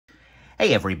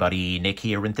Hey everybody, Nick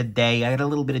here, and today I got a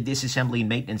little bit of disassembly and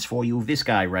maintenance for you of this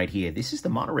guy right here. This is the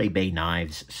Monterey Bay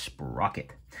Knives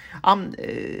Sprocket.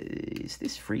 Is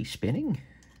this free spinning,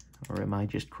 or am I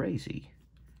just crazy?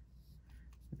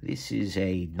 This is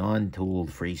a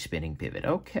non-tooled free spinning pivot.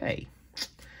 Okay,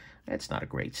 that's not a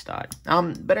great start.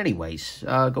 But anyways,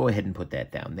 go ahead and put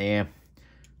that down there.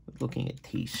 We're looking at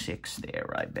T6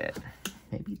 there, I bet.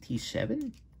 Maybe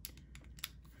T7?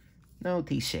 No,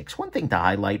 T6. One thing to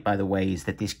highlight, by the way, is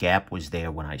that this gap was there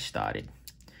when I started.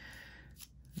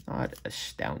 Not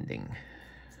astounding.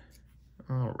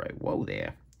 All right, whoa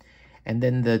there. And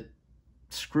then the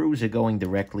screws are going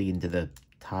directly into the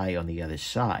tie on the other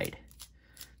side.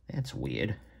 That's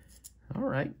weird. All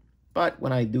right. But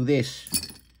when I do this,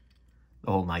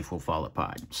 the whole knife will fall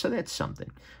apart. So that's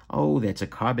something. Oh, that's a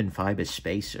carbon fiber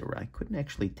spacer. I couldn't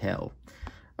actually tell.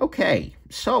 Okay,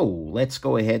 so let's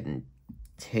go ahead and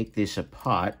take this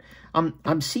apart.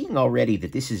 I'm seeing already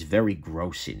that this is very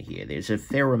gross in here. There's a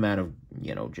fair amount of,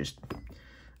 just...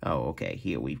 Oh, okay,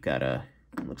 here we've got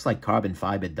looks like carbon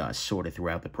fiber dust sort of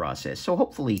throughout the process. So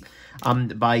hopefully,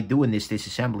 by doing this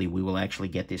disassembly, we will actually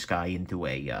get this guy into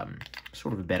a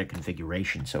sort of a better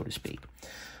configuration, so to speak.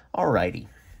 Alrighty.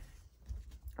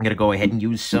 I'm going to go ahead and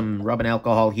use some rubbing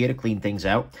alcohol here to clean things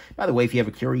out. By the way, if you're ever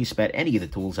curious about any of the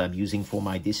tools I'm using for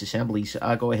my disassemblies,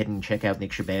 go ahead and check out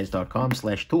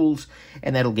nickshabazz.com/tools,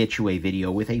 and that'll get you a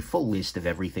video with a full list of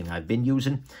everything I've been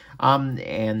using.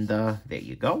 There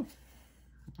you go.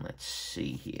 Let's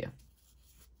see here.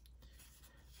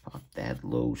 Pop that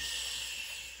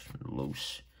loose.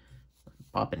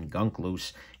 Popping gunk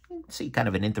loose. See, kind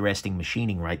of an interesting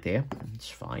machining right there. It's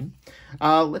fine.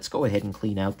 Let's go ahead and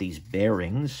clean out these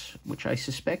bearings, which I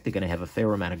suspect are going to have a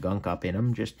fair amount of gunk up in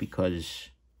them, just because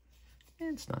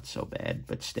it's not so bad,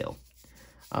 but still.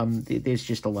 There's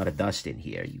just a lot of dust in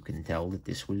here. You can tell that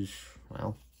this was,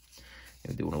 well,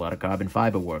 they're doing a lot of carbon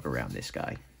fiber work around this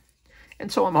guy. And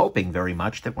so I'm hoping very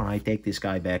much that when I take this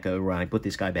guy back, or when I put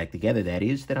this guy back together, that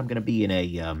is, that I'm going to be in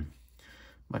a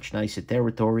much nicer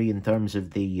territory in terms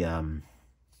of the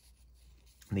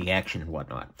action and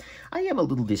whatnot. I am a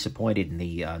little disappointed in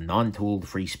the non-tooled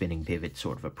free spinning pivot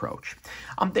sort of approach.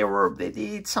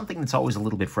 It's something that's always a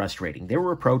little bit frustrating. There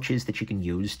are approaches that you can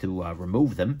use to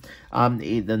remove them.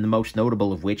 Then the most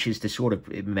notable of which is to sort of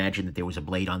imagine that there was a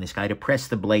blade on this guy, to press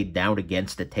the blade down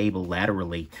against the table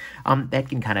laterally. That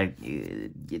can kind of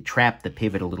trap the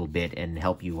pivot a little bit and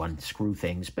help you unscrew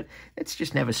things, but it's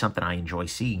just never something I enjoy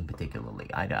seeing particularly.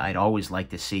 I'd always like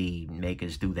to see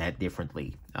makers do that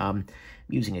differently.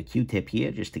 Using a Q-tip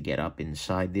here just to get up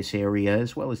inside this area,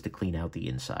 as well as to clean out the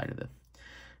inside of the...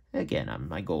 Again,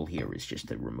 my goal here is just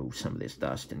to remove some of this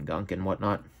dust and gunk and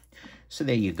whatnot. So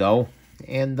there you go.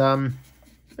 And,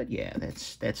 but yeah,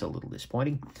 that's a little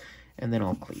disappointing. And then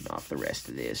I'll clean off the rest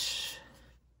of this.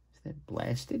 Is that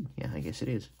blasted? Yeah, I guess it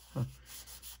is. Huh.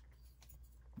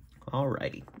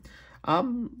 Alrighty.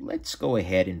 Let's go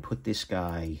ahead and put this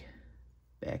guy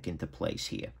back into place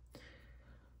here.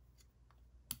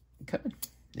 Okay,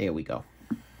 there we go.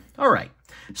 All right,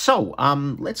 so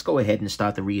let's go ahead and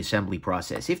start the reassembly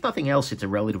process. If nothing else, it's a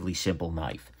relatively simple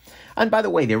knife. And by the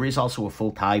way, there is also a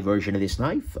full tie version of this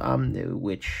knife,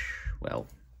 which, well,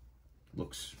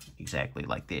 looks exactly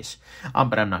like this.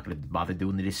 But I'm not going to bother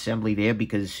doing the disassembly there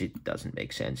because it doesn't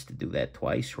make sense to do that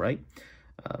twice, right?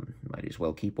 Might as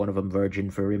well keep one of them virgin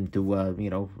for him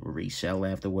to, resell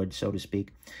afterwards, so to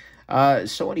speak.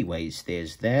 So anyways,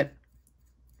 there's that.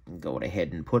 Going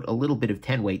ahead and put a little bit of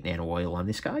 10-weight nano oil on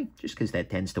this guy, just because that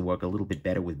tends to work a little bit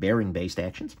better with bearing-based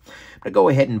actions. I'm going to go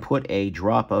ahead and put a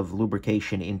drop of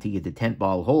lubrication into your detent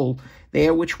ball hole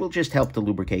there, which will just help to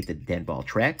lubricate the detent ball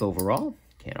track overall.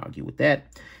 Can't argue with that.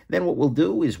 Then what we'll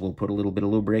do is we'll put a little bit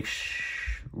of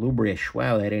lubrish,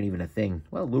 wow, that ain't even a thing.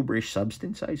 Well, lubrish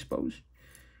substance, I suppose.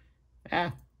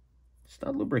 It's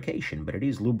not lubrication, but it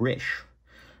is lubrish.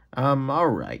 All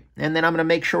right. And then I'm going to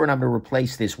make sure and I'm going to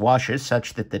replace this washer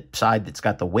such that the side that's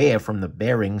got the wear from the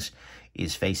bearings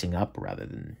is facing up rather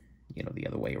than, the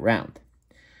other way around.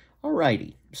 All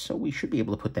righty. So we should be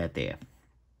able to put that there.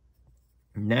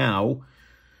 Now,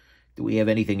 do we have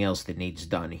anything else that needs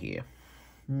done here?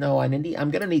 No, I'm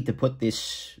going to need to put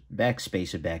this back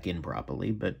spacer back in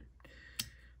properly, but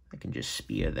I can just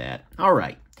spear that. All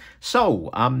right.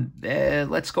 So,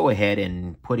 let's go ahead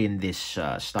and put in this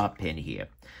stop pin here.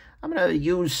 I'm going to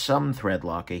use some thread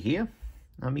locker here.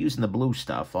 I'm using the blue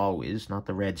stuff always, not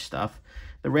the red stuff.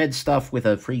 The red stuff with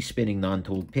a free spinning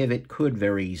non-tooled pivot could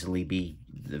very easily be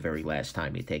the very last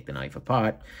time you take the knife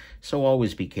apart, so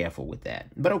always be careful with that.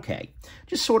 But okay,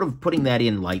 just sort of putting that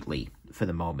in lightly. for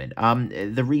the moment.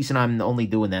 The reason I'm only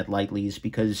doing that lightly is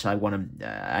because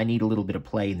I need a little bit of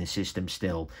play in the system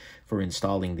still for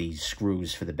installing these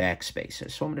screws for the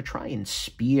backspacer. So I'm going to try and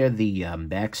spear the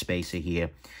backspacer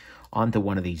here onto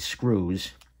one of these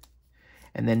screws,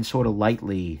 and then sort of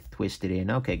lightly twist it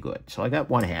in. Okay, good. So I got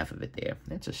one half of it there.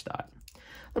 That's a start.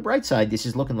 On the bright side, this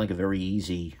is looking like a very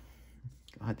easy...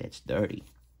 God, that's dirty.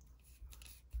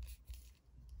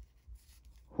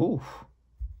 Whew.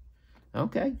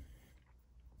 Okay.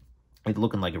 It's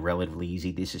looking like a relatively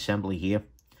easy disassembly here.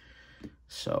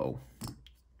 So,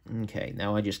 okay,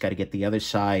 now I just got to get the other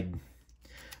side,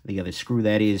 the other screw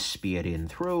that is, speared in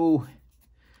through,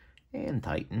 and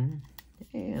tighten,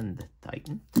 and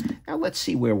tighten. Now let's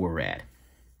see where we're at.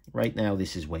 Right now,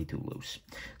 this is way too loose.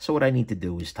 So what I need to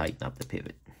do is tighten up the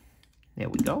pivot. There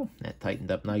we go. That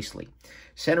tightened up nicely.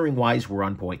 Centering-wise, we're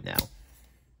on point now.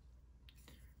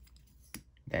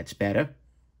 That's better.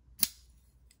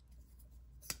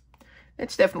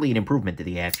 That's definitely an improvement to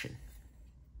the action.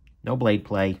 No blade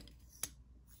play.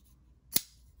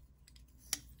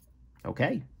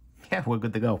 Okay. Yeah, we're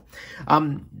good to go.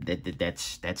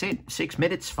 That's it. 6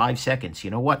 minutes, 5 seconds.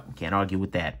 You know what? Can't argue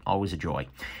with that. Always a joy.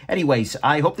 Anyways,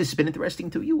 I hope this has been interesting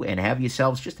to you, and have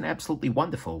yourselves just an absolutely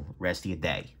wonderful rest of your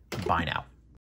day. Bye now.